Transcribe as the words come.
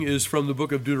Is from the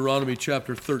book of Deuteronomy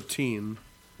chapter 13.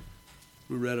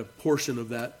 We read a portion of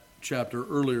that chapter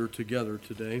earlier together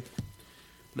today.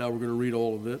 Now we're going to read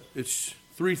all of it. It's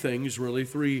three things, really,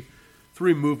 three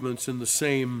movements in the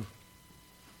same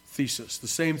thesis, the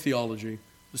same theology,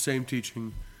 the same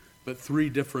teaching, but three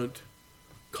different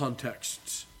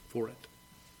contexts for it.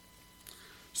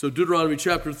 So Deuteronomy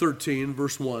chapter 13,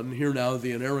 verse 1, hear now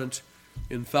the inerrant,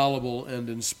 infallible, and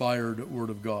inspired word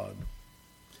of God.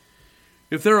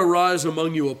 If there arise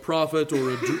among you a prophet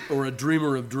or a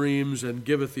dreamer of dreams, and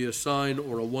giveth thee a sign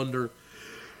or a wonder,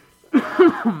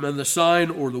 and the sign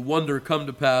or the wonder come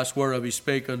to pass whereof he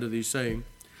spake unto thee, saying,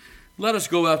 Let us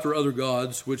go after other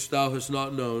gods which thou hast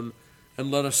not known, and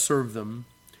let us serve them.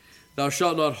 Thou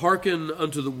shalt not hearken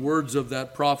unto the words of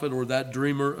that prophet or that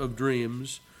dreamer of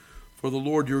dreams, for the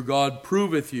Lord your God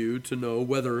proveth you to know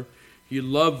whether ye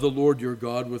love the Lord your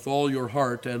God with all your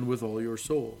heart and with all your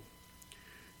soul.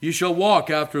 Ye shall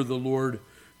walk after the Lord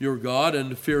your God,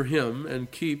 and fear him, and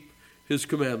keep his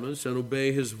commandments, and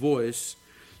obey his voice,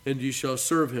 and ye shall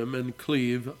serve him, and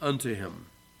cleave unto him.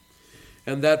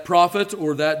 And that prophet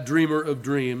or that dreamer of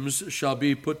dreams shall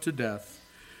be put to death,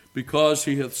 because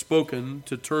he hath spoken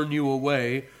to turn you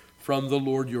away from the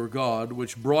Lord your God,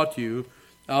 which brought you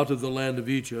out of the land of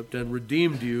Egypt, and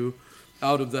redeemed you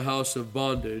out of the house of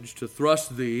bondage, to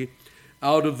thrust thee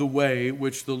out of the way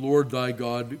which the Lord thy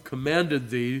God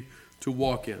commanded thee to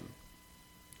walk in.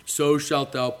 So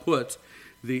shalt thou put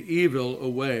the evil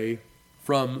away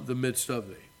from the midst of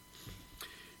thee.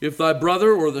 If thy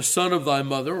brother or the son of thy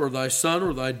mother, or thy son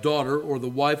or thy daughter, or the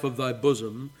wife of thy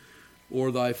bosom,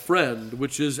 or thy friend,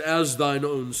 which is as thine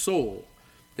own soul,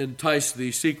 entice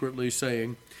thee secretly,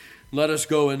 saying, Let us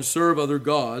go and serve other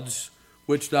gods,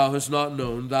 which thou hast not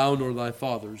known, thou nor thy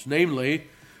fathers, namely,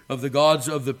 of the gods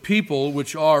of the people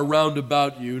which are round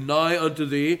about you, nigh unto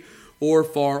thee, or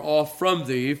far off from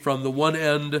thee, from the one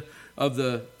end of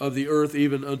the earth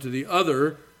even unto the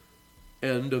other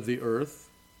end of the earth.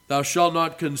 Thou shalt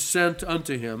not consent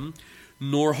unto him,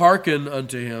 nor hearken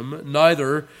unto him,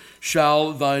 neither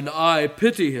shall thine eye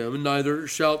pity him, neither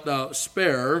shalt thou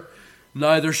spare,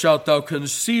 neither shalt thou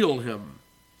conceal him,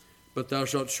 but thou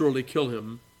shalt surely kill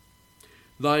him.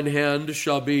 Thine hand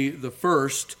shall be the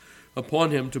first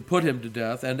upon him to put him to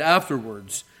death, and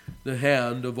afterwards the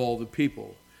hand of all the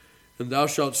people. And thou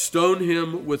shalt stone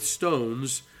him with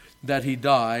stones, that he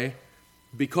die,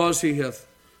 because he hath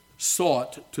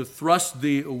sought to thrust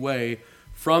thee away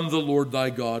from the Lord thy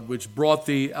God, which brought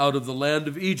thee out of the land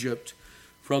of Egypt,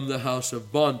 from the house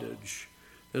of bondage.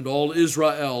 And all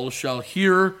Israel shall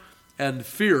hear and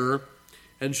fear,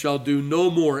 and shall do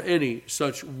no more any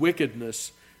such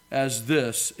wickedness as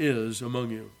this is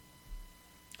among you.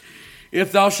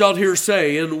 If thou shalt hear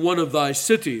say in one of thy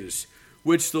cities,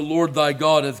 which the Lord thy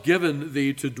God hath given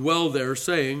thee to dwell there,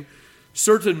 saying,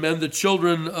 Certain men, the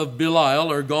children of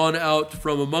Belial, are gone out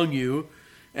from among you,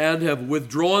 and have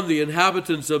withdrawn the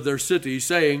inhabitants of their city,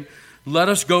 saying, Let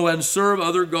us go and serve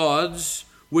other gods,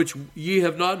 which ye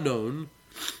have not known.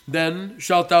 Then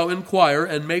shalt thou inquire,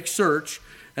 and make search,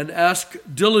 and ask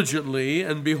diligently,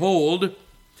 and behold,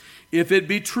 if it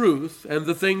be truth, and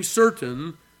the thing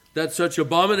certain, that such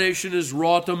abomination is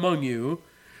wrought among you,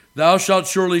 thou shalt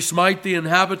surely smite the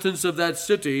inhabitants of that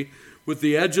city with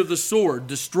the edge of the sword,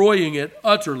 destroying it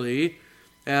utterly,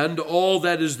 and all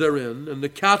that is therein, and the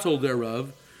cattle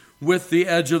thereof, with the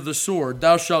edge of the sword.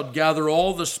 Thou shalt gather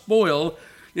all the spoil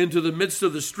into the midst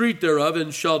of the street thereof,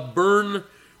 and shalt burn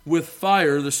with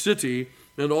fire the city,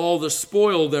 and all the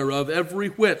spoil thereof, every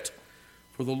whit,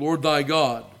 for the Lord thy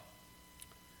God.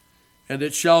 And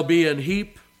it shall be an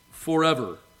heap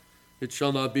forever. It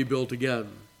shall not be built again.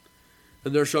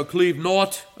 And there shall cleave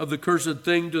naught of the cursed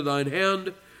thing to thine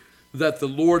hand, that the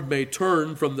Lord may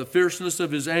turn from the fierceness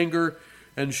of his anger,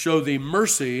 and show thee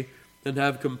mercy, and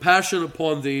have compassion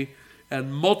upon thee,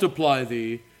 and multiply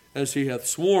thee, as he hath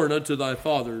sworn unto thy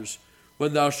fathers,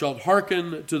 when thou shalt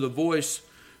hearken to the voice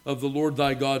of the Lord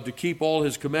thy God, to keep all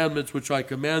his commandments which I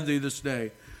command thee this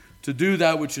day, to do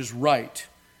that which is right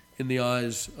in the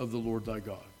eyes of the Lord thy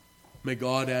God. May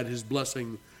God add his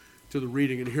blessing to the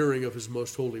reading and hearing of his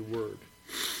most holy word.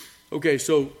 Okay,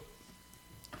 so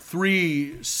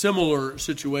three similar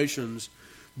situations,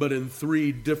 but in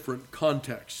three different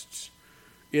contexts.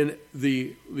 In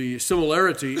the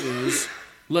similarity is,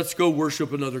 let's go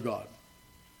worship another God,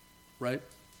 right?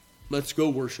 Let's go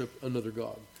worship another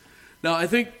God. Now, I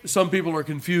think some people are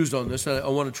confused on this, and I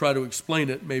want to try to explain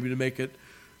it, maybe to make it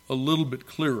a little bit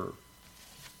clearer.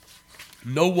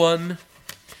 No one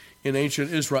in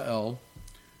ancient Israel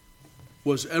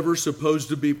was ever supposed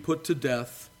to be put to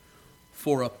death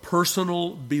for a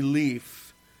personal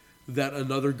belief that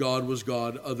another God was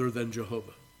God other than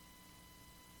Jehovah.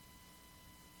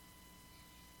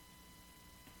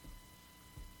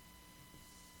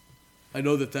 I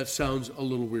know that sounds a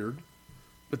little weird,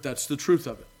 but that's the truth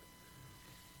of it.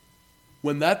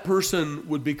 When that person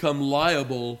would become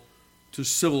liable to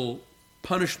civil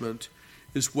punishment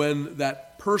is when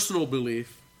that personal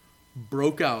belief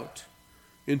broke out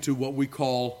into what we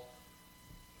call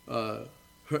a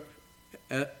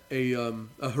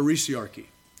heresiarchy.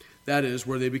 That is,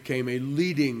 where they became a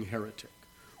leading heretic,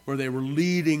 where they were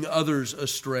leading others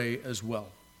astray as well.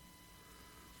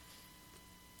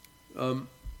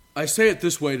 I say it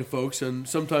this way to folks, and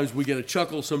sometimes we get a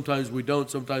chuckle, sometimes we don't,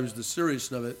 sometimes the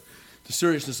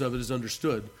seriousness of it is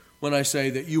understood when I say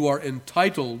that you are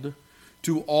entitled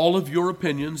to all of your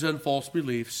opinions and false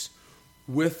beliefs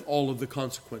with all of the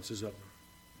consequences of them.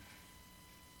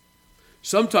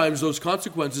 Sometimes those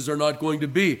consequences are not going to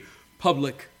be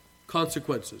public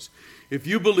consequences. If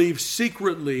you believe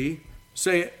secretly,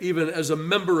 say even as a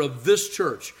member of this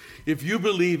church, if you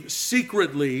believe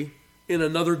secretly in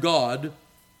another God,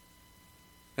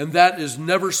 and that is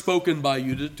never spoken by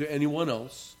you to anyone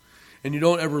else, and you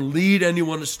don't ever lead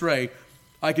anyone astray,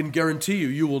 I can guarantee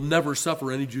you will never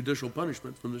suffer any judicial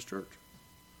punishment from this church.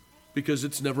 Because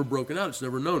it's never broken out, it's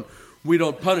never known. We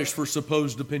don't punish for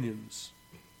supposed opinions.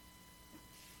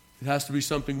 It has to be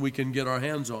something we can get our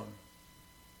hands on.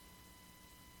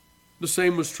 The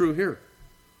same was true here.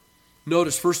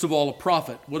 Notice, first of all, a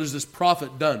prophet. What has this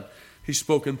prophet done? He's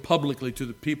spoken publicly to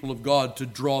the people of God to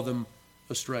draw them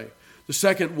astray. The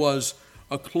second was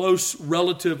a close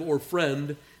relative or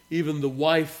friend, even the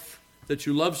wife that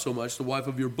you love so much, the wife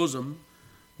of your bosom,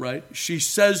 right? She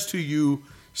says to you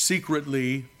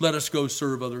secretly, let us go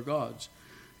serve other gods.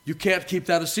 You can't keep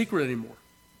that a secret anymore.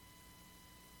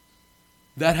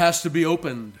 That has to be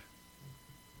opened.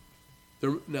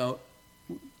 Now,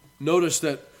 notice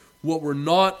that what we're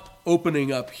not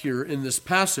opening up here in this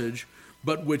passage,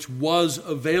 but which was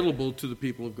available to the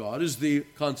people of God, is the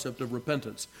concept of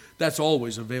repentance. That's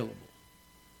always available.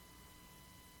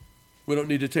 We don't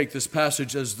need to take this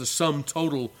passage as the sum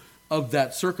total of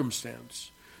that circumstance.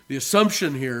 The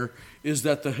assumption here is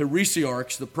that the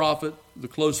heresiarchs, the prophet, the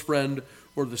close friend,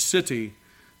 or the city,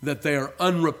 that they are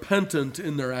unrepentant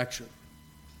in their action.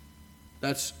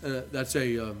 That's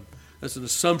an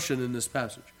assumption in this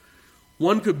passage.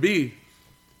 One could be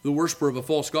the worshiper of a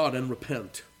false god and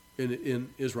repent in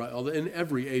Israel, in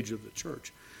every age of the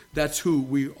church. That's who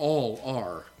we all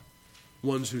are,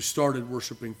 ones who started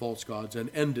worshiping false gods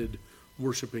and ended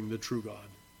worshiping the true God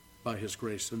by his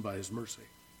grace and by his mercy.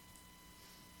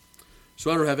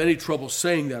 So I don't have any trouble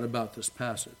saying that about this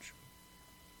passage.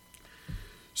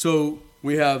 So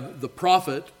we have the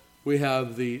prophet, we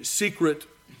have the secret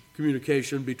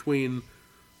communication between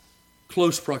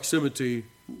close proximity,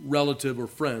 relative or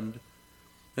friend,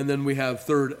 and then we have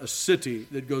third, a city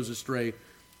that goes astray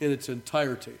in its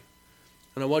entirety.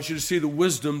 And I want you to see the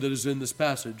wisdom that is in this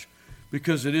passage,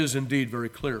 because it is indeed very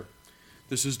clear.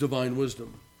 This is divine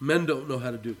wisdom. Men don't know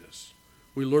how to do this.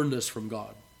 We learn this from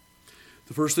God.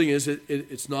 The first thing is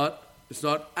it's not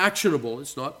actionable,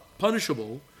 it's not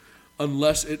punishable,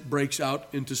 unless it breaks out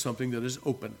into something that is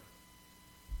open.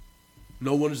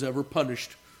 No one is ever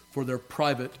punished for their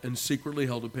private and secretly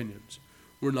held opinions.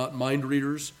 We're not mind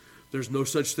readers. There's no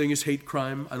such thing as hate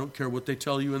crime. I don't care what they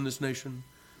tell you in this nation.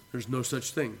 There's no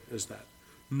such thing as that.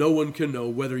 No one can know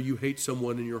whether you hate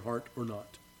someone in your heart or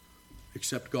not,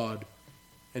 except God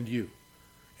and you.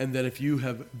 And that if you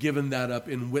have given that up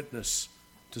in witness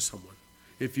to someone,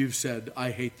 if you've said,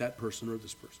 I hate that person or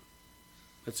this person,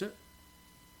 that's it.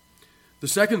 The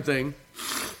second thing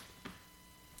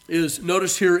is,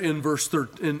 notice here in verse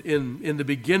 13, in the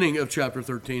beginning of chapter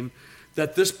 13,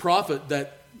 that this prophet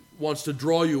that wants to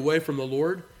draw you away from the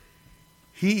Lord,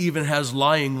 he even has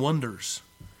lying wonders.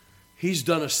 He's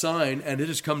done a sign and it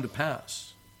has come to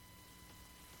pass.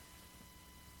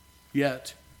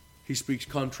 Yet, he speaks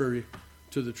contrary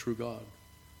to the true God.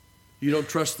 You don't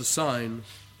trust the sign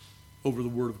over the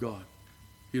word of God.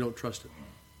 You don't trust it.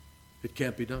 It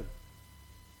can't be done.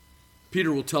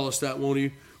 Peter will tell us that, won't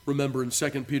he? Remember in 2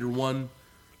 Peter 1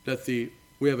 that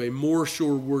we have a more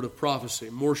sure word of prophecy.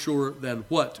 More sure than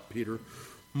what, Peter?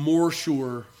 More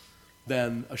sure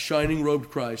than a shining robed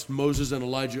Christ, Moses and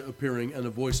Elijah appearing, and a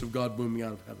voice of God booming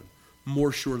out of heaven.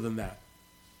 More sure than that.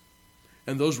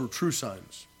 And those were true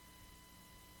signs.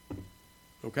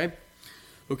 Okay?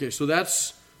 Okay, so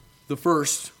that's the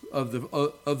first of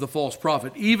the false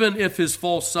prophet. Even if his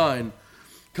false sign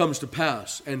comes to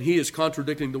pass, and he is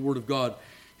contradicting the word of God,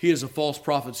 he is a false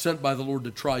prophet sent by the Lord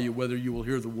to try you, whether you will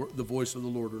hear the voice of the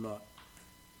Lord or not.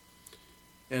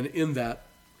 And in that,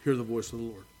 hear the voice of the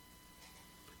Lord.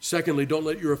 Secondly, don't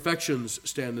let your affections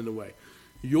stand in the way.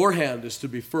 Your hand is to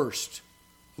be first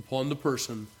upon the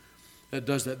person that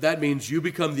does that. That means you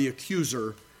become the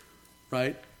accuser,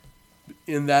 right,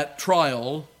 in that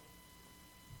trial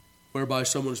whereby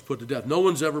someone is put to death. No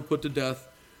one's ever put to death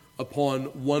upon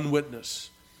one witness.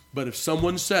 But if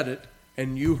someone said it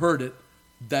and you heard it,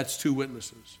 that's two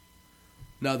witnesses.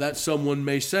 Now that someone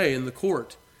may say in the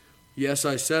court, yes,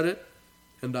 I said it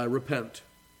and I repent.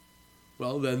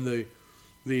 Well, then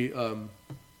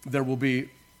there will be,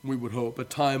 we would hope, a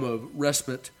time of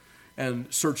respite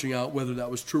and searching out whether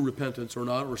that was true repentance or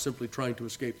not, or simply trying to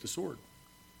escape the sword.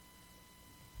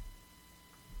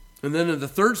 And then in the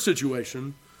third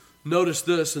situation, notice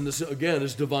this, and this again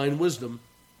is divine wisdom,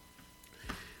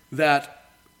 that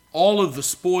all of the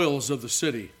spoils of the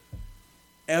city,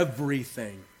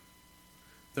 everything,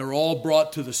 they're all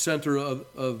brought to the center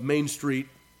of Main Street,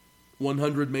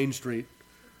 100 Main Street,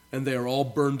 and they are all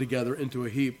burned together into a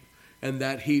heap, and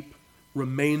that heap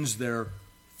remains there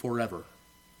forever.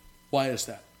 Why is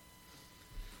that?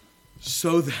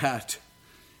 So that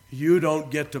you don't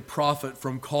get to profit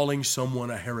from calling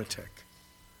someone a heretic.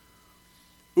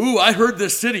 Ooh, I heard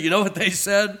this city. You know what they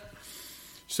said?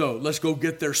 So let's go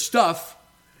get their stuff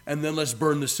and then let's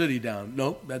burn the city down.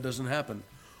 No, that doesn't happen.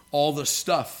 All the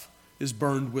stuff is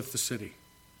burned with the city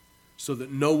so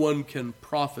that no one can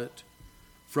profit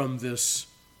from this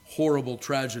horrible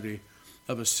tragedy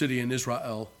of a city in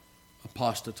Israel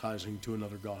apostatizing to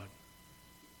another god.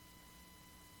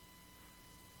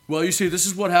 Well, you see, this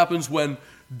is what happens when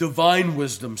divine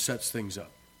wisdom sets things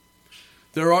up.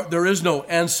 There is no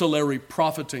ancillary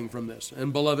profiting from this.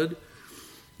 And beloved,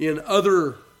 in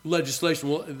other legislation,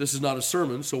 well, this is not a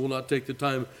sermon, so we'll not take the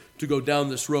time to go down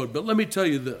this road. But let me tell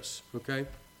you this, okay?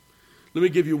 Let me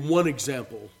give you one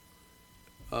example.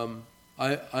 I'm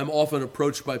often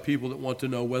approached by people that want to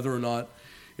know whether or not,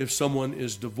 if someone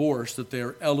is divorced, that they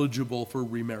are eligible for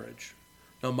remarriage.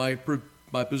 Now, my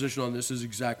position on this is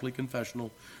exactly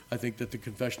confessional. I think that the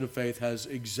confession of faith has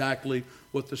exactly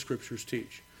what the scriptures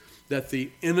teach. That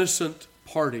the innocent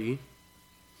party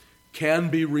can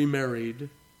be remarried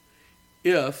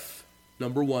if,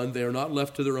 number one, they are not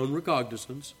left to their own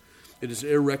recognizance. It is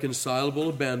irreconcilable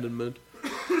abandonment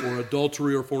or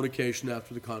adultery or fornication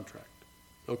after the contract.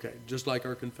 Okay, just like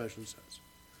our confession says.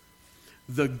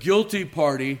 The guilty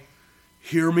party,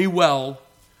 hear me well,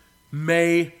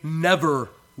 may never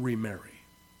remarry.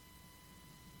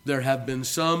 There have been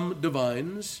some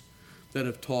divines that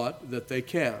have taught that they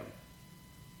can.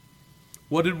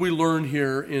 What did we learn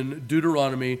here in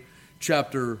Deuteronomy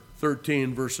chapter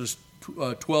 13, verses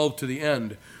 12 to the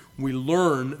end? We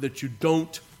learn that you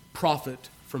don't profit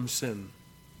from sin.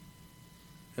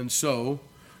 And so,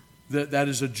 that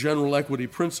is a general equity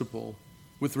principle.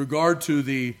 With regard to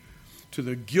the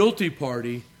guilty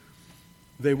party,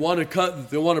 they want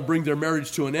to bring their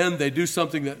marriage to an end. They do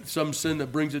some sin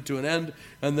that brings it to an end,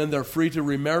 and then they're free to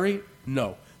remarry?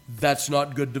 No, that's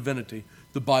not good divinity.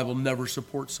 The Bible never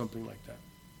supports something like that.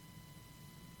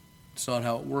 It's not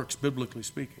how it works, biblically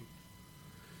speaking.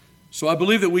 So I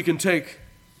believe that we can take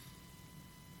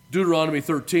Deuteronomy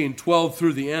 13, 12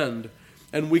 through the end,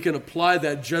 and we can apply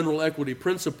that general equity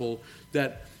principle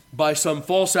that by some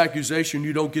false accusation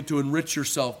you don't get to enrich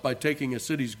yourself by taking a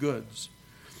city's goods.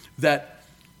 That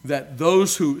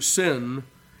those who sin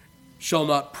shall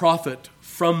not profit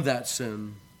from that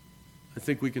sin. I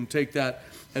think we can take that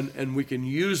and we can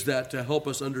use that to help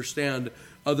us understand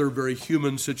other very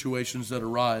human situations that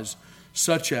arise,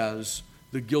 such as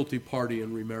the guilty party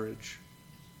in remarriage.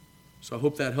 So I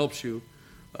hope that helps you.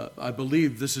 I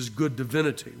believe this is good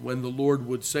divinity when the Lord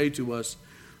would say to us,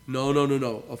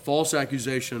 no. A false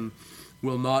accusation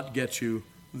will not get you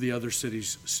the other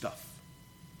city's stuff.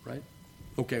 Right?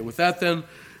 Okay, with that then,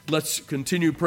 let's continue praying.